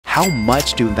How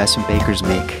much do investment bankers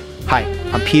make? Hi,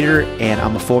 I'm Peter, and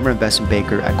I'm a former investment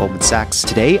banker at Goldman Sachs.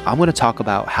 Today, I'm going to talk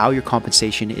about how your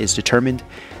compensation is determined,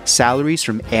 salaries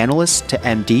from analyst to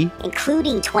MD,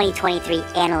 including 2023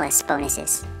 analyst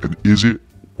bonuses. And is it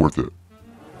worth it?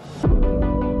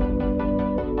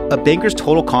 A banker's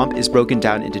total comp is broken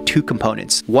down into two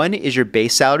components. One is your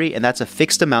base salary, and that's a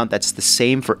fixed amount that's the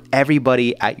same for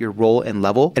everybody at your role and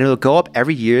level, and it'll go up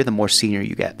every year the more senior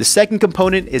you get. The second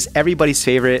component is everybody's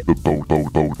favorite, the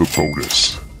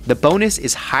bonus. The bonus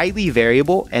is highly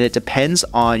variable, and it depends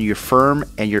on your firm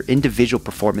and your individual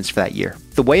performance for that year.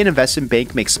 The way an investment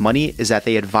bank makes money is that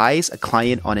they advise a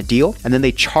client on a deal, and then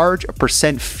they charge a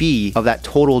 % fee of that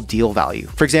total deal value.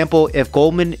 For example, if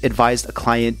Goldman advised a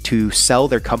client to sell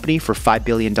their company for $5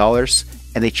 billion,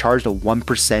 and they charged a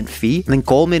 1% fee, then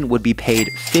Goldman would be paid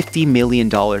 $50 million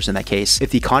in that case.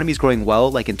 If the economy is growing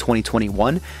well, like in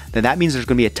 2021, then that means there's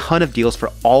gonna be a ton of deals for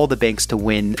all the banks to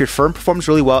win. If your firm performs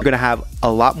really well, you're gonna have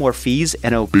a lot more fees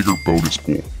and a bigger bonus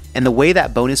pool. And the way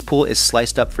that bonus pool is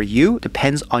sliced up for you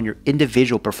depends on your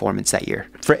individual performance that year.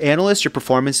 For analysts, your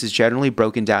performance is generally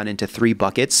broken down into 3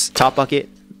 buckets: top bucket,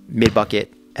 mid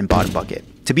bucket, and bottom bucket.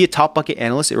 To be a top bucket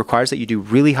analyst, it requires that you do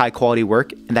really high quality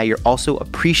work and that you're also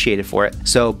appreciated for it.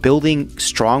 So building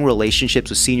strong relationships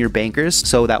with senior bankers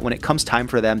so that when it comes time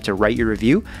for them to write your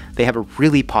review, they have a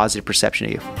really positive perception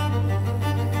of you.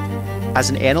 As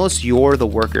an analyst, you're the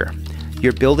worker.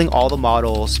 You're building all the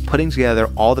models, putting together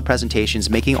all the presentations,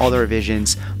 making all the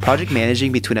revisions, project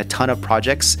managing between a ton of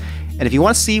projects. And if you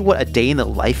want to see what a day in the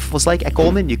life was like at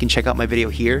Goldman, you can check out my video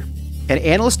here. And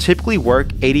analysts typically work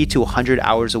 80 to 100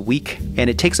 hours a week, and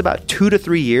it takes about 2 to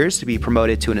 3 years to be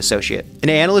promoted to an associate. An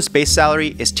analyst base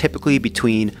salary is typically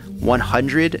between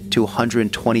 100 to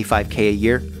 125K a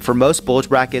year. For most bulge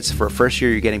brackets, for first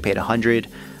year, you're getting paid 100.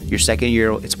 Your second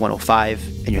year, it's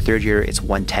 105, and your third year, it's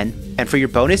 110. And for your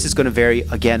bonus, it's going to vary,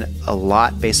 again, a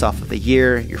lot based off of the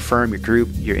year, your firm, your group,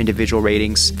 your individual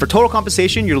ratings. For total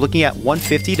compensation, you're looking at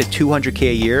 150 to 200K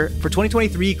a year. For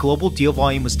 2023, global deal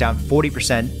volume was down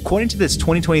 40%. According to this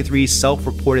 2023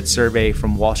 self-reported survey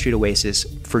from Wall Street Oasis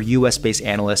for US-based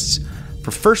analysts,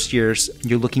 for first years,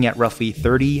 you're looking at roughly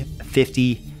 30,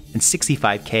 50, and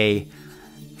 65K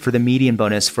for the median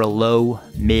bonus for a low,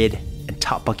 mid, and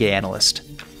top bucket analyst.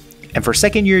 And for a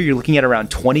second year, you're looking at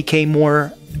around 20K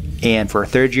more. And for a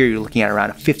third year, you're looking at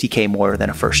around 50K more than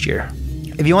a first year.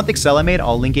 If you want the Excel I made,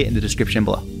 I'll link it in the description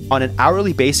below. On an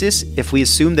hourly basis, if we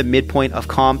assume the midpoint of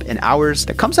comp in hours,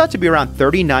 that comes out to be around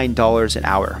 $39 an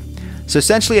hour. So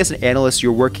essentially, as an analyst,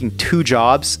 you're working 2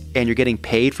 jobs and you're getting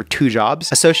paid for 2 jobs.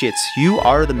 Associates, you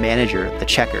are the manager, the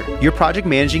checker. You're project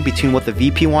managing between what the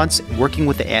VP wants, working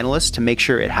with the analyst to make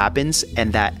sure it happens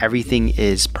and that everything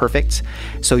is perfect.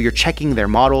 So you're checking their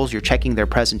models, you're checking their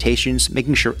presentations,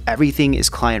 making sure everything is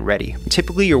client ready.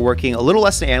 Typically, you're working a little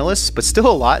less than analysts, but still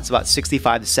a lot. It's about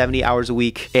 65 to 70 hours a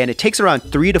week. And it takes around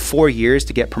 3 to 4 years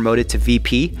to get promoted to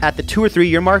VP. At the 2 or 3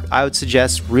 year mark, I would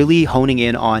suggest really honing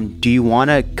in on, do you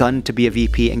want a gun to be a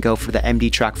VP and go for the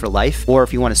MD track for life, or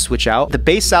if you want to switch out. The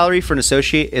base salary for an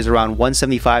associate is around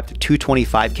 175 to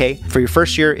 225K. For your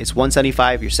first year, it's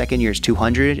 175, your second year is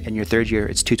 200, and your third year,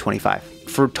 it's 225.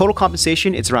 For total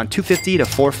compensation, it's around 250 to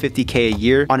 450K a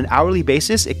year. On an hourly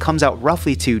basis, it comes out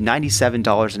roughly to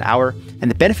 $97 an hour. And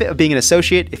the benefit of being an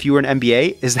associate, if you were an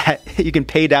MBA, is that you can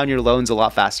pay down your loans a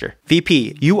lot faster.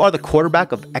 VP, you are the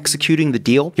quarterback of executing the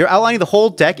deal. You're outlining the whole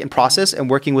deck and process and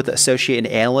working with the associate and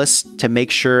analysts to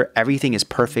make sure everything is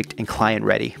perfect and client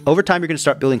ready. Over time, you're going to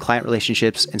start building client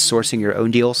relationships and sourcing your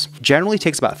own deals. Generally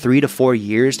takes about 3 to 4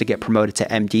 years to get promoted to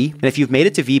MD. And if you've made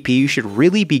it to VP, you should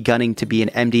really be gunning to be an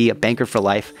MD, a banker for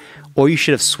life, or you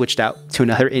should have switched out to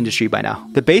another industry by now.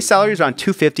 The base salary is around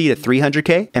 250 to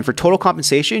 300K, and for total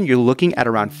compensation, you're looking at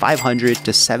around 500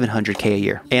 to 700K a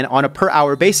year. And on a per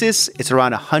hour basis, it's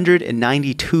around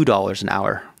 $192 an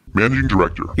hour. Managing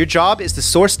director. Your job is to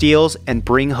source deals and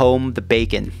bring home the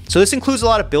bacon. So this includes a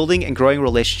lot of building and growing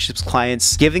relationships with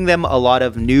clients, giving them a lot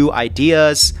of new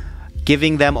ideas,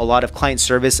 giving them a lot of client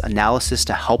service analysis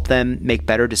to help them make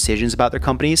better decisions about their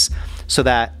companies, so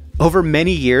that over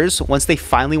many years, once they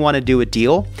finally want to do a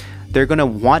deal, they're going to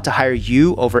want to hire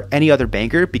you over any other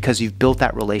banker because you've built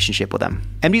that relationship with them.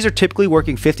 MDs are typically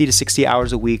working 50 to 60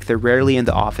 hours a week. They're rarely in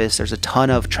the office. There's a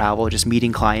ton of travel, just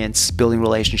meeting clients, building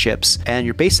relationships. And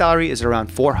your base salary is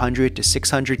around 400 to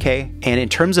 600K. And in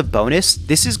terms of bonus,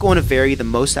 this is going to vary the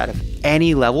most out of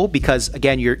any level because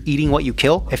again, you're eating what you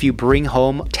kill. If you bring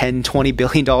home 10, $20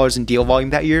 billion in deal volume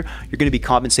that year, you're going to be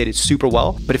compensated super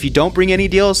well. But if you don't bring any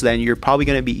deals, then you're probably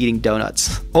going to be eating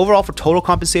donuts. Overall, for total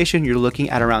compensation, you're looking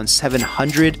at around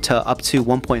 700 to up to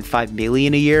 1.5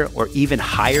 million a year, or even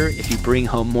higher if you bring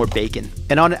home more bacon.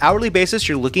 And on an hourly basis,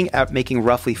 you're looking at making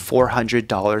roughly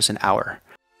 $400 an hour.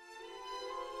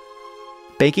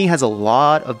 Banking has a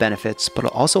lot of benefits, but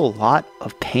also a lot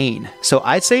of pain. So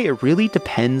I'd say it really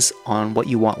depends on what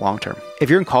you want long-term. If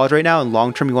you're in college right now and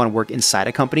long-term you want to work inside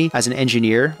a company as an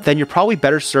engineer, then you're probably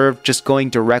better served just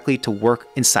going directly to work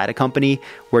inside a company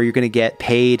where you're going to get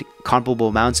paid comparable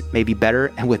amounts, maybe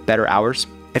better and with better hours.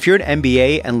 If you're an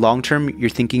MBA and long-term you're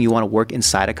thinking you want to work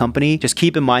inside a company, just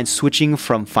keep in mind switching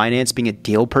from finance, being a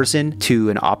deal person, to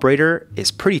an operator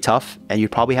is pretty tough, and you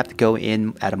probably have to go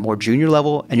in at a more junior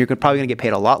level, and you're probably going to get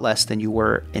paid a lot less than you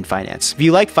were in finance. If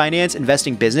you like finance,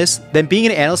 investing, business, then being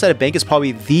an analyst at a bank is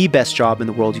probably the best job in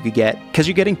the world you could get because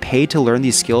you're getting paid to learn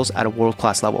these skills at a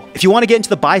world-class level. If you want to get into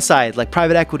the buy side, like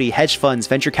private equity, hedge funds,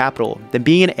 venture capital, then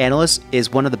being an analyst is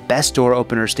one of the best door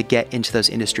openers to get into those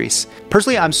industries.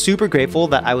 Personally, I'm super grateful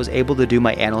that I was able to do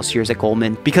my analyst years at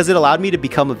Goldman because it allowed me to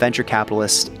become a venture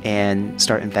capitalist and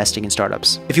start investing in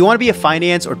startups. If you want to be a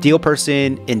finance or deal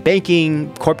person in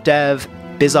banking, corp dev,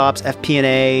 biz ops,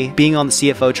 FP&A, being on the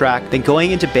CFO track, then going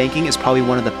into banking is probably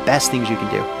one of the best things you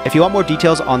can do. If you want more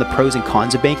details on the pros and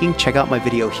cons of banking, check out my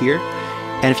video here.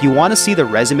 And if you want to see the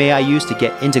resume I use to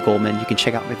get into Goldman, you can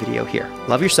check out my video here.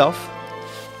 Love yourself,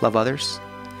 love others,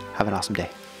 have an awesome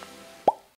day.